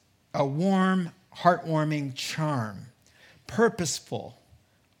 attractiveness, a warm, heartwarming charm, purposeful,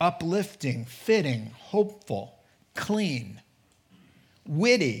 uplifting, fitting, hopeful, clean,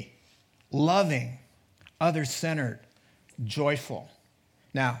 witty, loving, other-centered, joyful.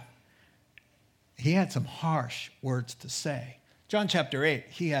 Now, he had some harsh words to say. John chapter 8,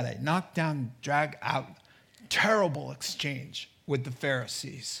 he had a knockdown, drag-out, terrible exchange with the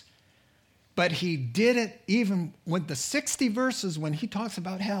Pharisees. But he did it even with the 60 verses when he talks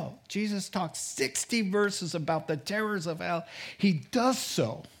about hell. Jesus talks 60 verses about the terrors of hell. He does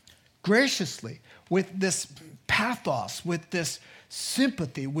so graciously with this pathos, with this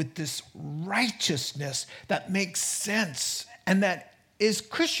sympathy, with this righteousness that makes sense and that is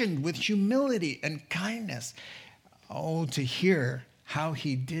cushioned with humility and kindness. Oh, to hear how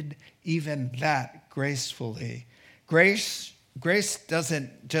he did even that gracefully. Grace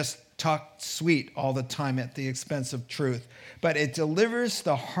doesn't just talk sweet all the time at the expense of truth, but it delivers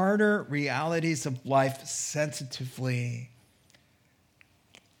the harder realities of life sensitively,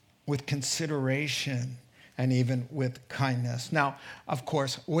 with consideration, and even with kindness. Now, of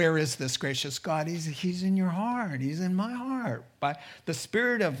course, where is this gracious God? He's in your heart. He's in my heart. But the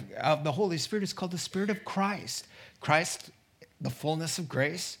Spirit of the Holy Spirit is called the Spirit of Christ. Christ, the fullness of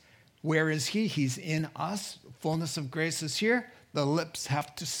grace. Where is he? He's in us. Fullness of grace is here. The lips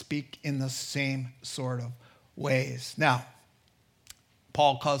have to speak in the same sort of ways. Now,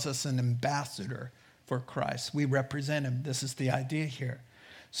 Paul calls us an ambassador for Christ. We represent him. This is the idea here.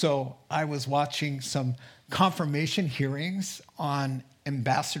 So I was watching some confirmation hearings on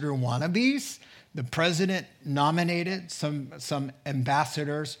ambassador wannabes. The president nominated some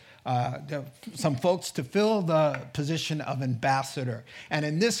ambassadors, some folks to fill the position of ambassador. And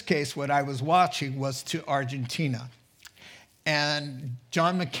in this case, what I was watching was to Argentina. And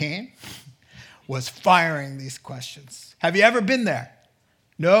John McCain was firing these questions. Have you ever been there?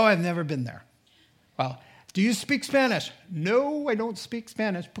 No, I've never been there. Well, do you speak Spanish? No, I don't speak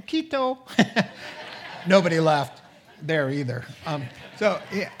Spanish. Poquito. Nobody laughed there either.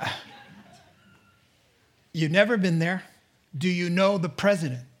 Yeah. You've never been there? Do you know the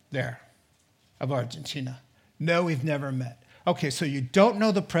president there of Argentina? No, we've never met. Okay, so you don't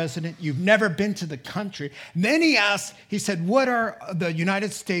know the president. You've never been to the country. And then he said, what are the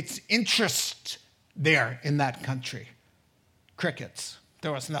United States' interests there in that country? Crickets.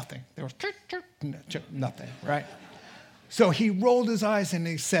 There was nothing. There was nothing, right? So he rolled his eyes and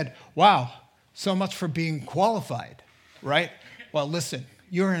he said, wow, so much for being qualified, right? Well, listen,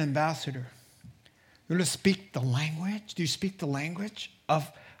 you're an ambassador. You're to speak the language. Do you speak the language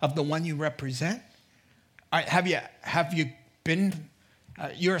of the one you represent? Have you been,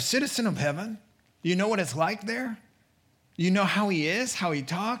 you're a citizen of heaven. Do you know what it's like there? Do you know how he is, how he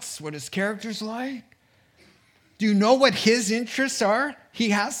talks, what his character's like? Do you know what his interests are? He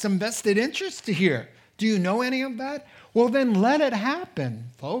has some vested interests to hear. Do you know any of that? Well, then let it happen,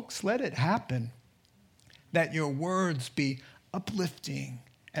 folks. Let it happen. That your words be uplifting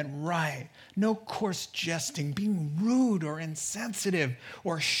and right. No coarse jesting, being rude or insensitive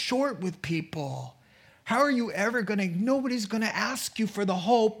or short with people. How are you ever nobody's going to ask you for the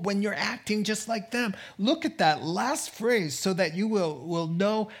hope when you're acting just like them. Look at that last phrase so that you will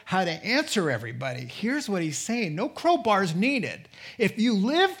know how to answer everybody. Here's what he's saying. No crowbars needed. If you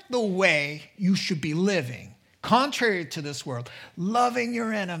live the way you should be living, contrary to this world, loving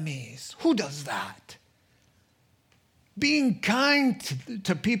your enemies, who does that? Being kind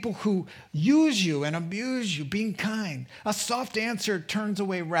to people who use you and abuse you, being kind. A soft answer turns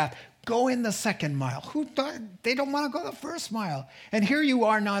away wrath. Go in the second mile. They don't want to go the first mile. And here you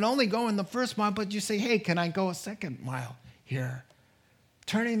are not only going the first mile, but you say, hey, can I go a second mile here?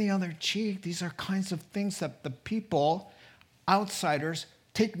 Turning the other cheek. These are kinds of things that the people, outsiders,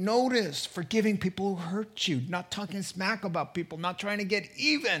 take notice. Forgiving people who hurt you, not talking smack about people, not trying to get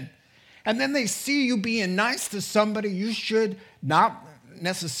even. And then they see you being nice to somebody you should not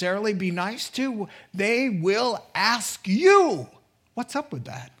necessarily be nice to. They will ask you, what's up with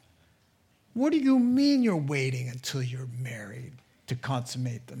that? What do you mean you're waiting until you're married to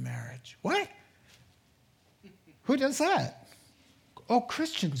consummate the marriage? What? Who does that? Oh,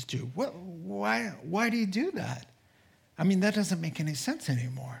 Christians do. Why do you do that? I mean, that doesn't make any sense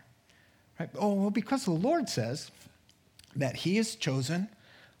anymore. Right? Oh, well, because the Lord says that he has chosen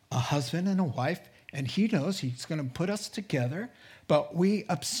a husband and a wife, and he knows he's going to put us together, but we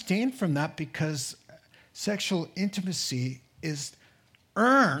abstain from that because sexual intimacy is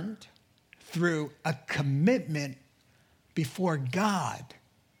earned through a commitment before God,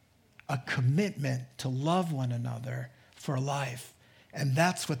 a commitment to love one another for life. And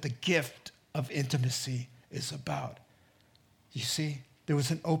that's what the gift of intimacy is about. You see, there was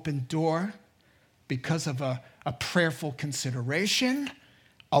an open door because of a prayerful consideration,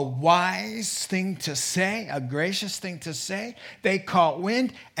 a wise thing to say, a gracious thing to say. They caught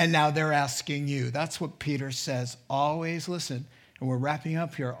wind, and now they're asking you. That's what Peter says. Always listen. And we're wrapping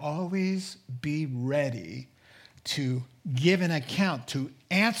up here. Always be ready to give an account, to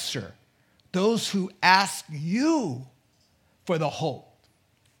answer those who ask you for the hope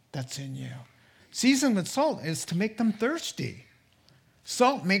that's in you. Seasoned with salt is to make them thirsty.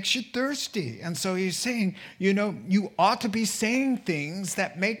 Salt makes you thirsty. And so he's saying, you ought to be saying things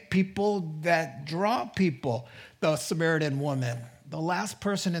that make people, that draw people. The Samaritan woman, the last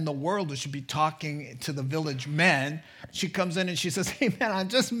person in the world who should be talking to the village men, she comes in and she says, hey man, I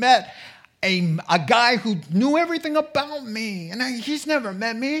just met a guy who knew everything about me. And he's never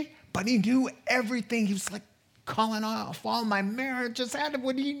met me, but he knew everything. He was like calling off all my marriages. How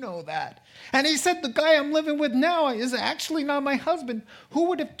would he know that? And he said, the guy I'm living with now is actually not my husband. Who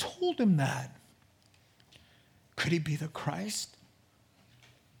would have told him that? Could he be the Christ?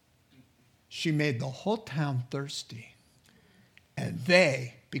 She made the whole town thirsty. And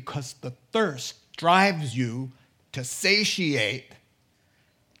they, because the thirst drives you to satiate,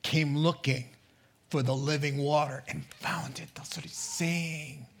 came looking for the living water and found it. That's what he's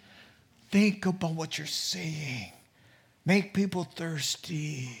saying. Think about what you're saying. Make people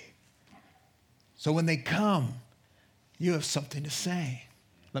thirsty. So when they come, you have something to say.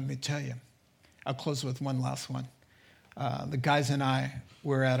 Let me tell you. I'll close with one last one. The guys and I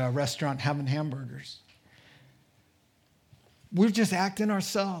were at a restaurant having hamburgers. We were just acting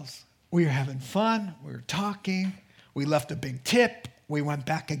ourselves. We were having fun. We were talking. We left a big tip. We went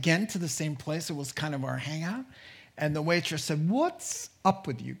back again to the same place. It was kind of our hangout. And the waitress said, what's up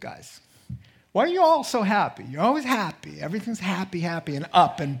with you guys? Why are you all so happy? You're always happy. Everything's happy, and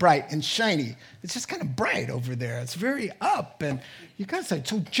up and bright and shiny. It's just kind of bright over there. It's very up. And you guys are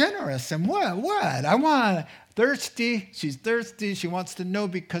so generous. And what? I want thirsty. She's thirsty. She wants to know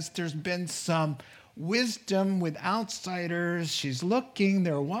because there's been some wisdom with outsiders. She's looking.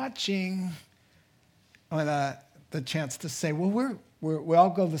 They're watching. The chance to say, well, we all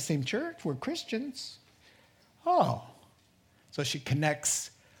go to the same church. We're Christians. Oh. So she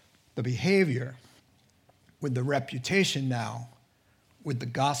connects the behavior with the reputation now, with the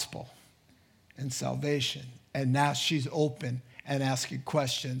gospel and salvation. And now she's open and asking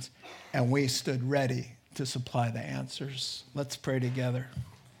questions, and we stood ready to supply the answers. Let's pray together.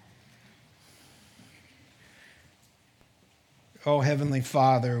 Oh, Heavenly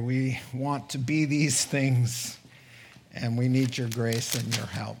Father, we want to be these things, and we need your grace and your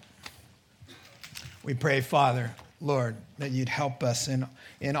help. We pray, Father, Lord, that you'd help us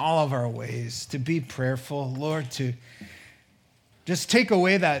in all of our ways to be prayerful, Lord, to just take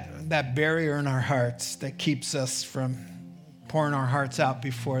away that barrier in our hearts that keeps us from pouring our hearts out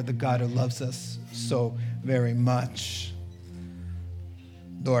before the God who loves us so very much.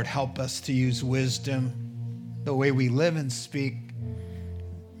 Lord, help us to use wisdom, the way we live and speak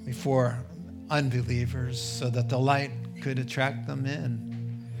before unbelievers so that the light could attract them in.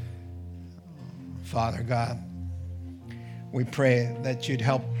 Father God. We pray that you'd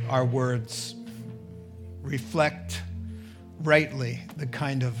help our words reflect rightly the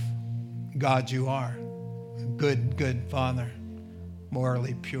kind of God you are. A good, good Father,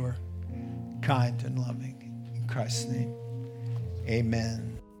 morally pure, kind and loving. In Christ's name,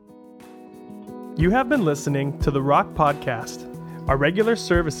 amen. You have been listening to the Rock Podcast. Our regular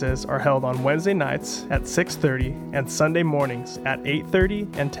services are held on Wednesday nights at 6:30 and Sunday mornings at 8:30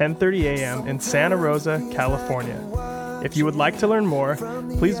 and 10:30 a.m. in Santa Rosa, California. If you would like to learn more,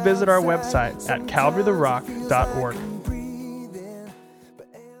 please visit our website at calvarytherock.org.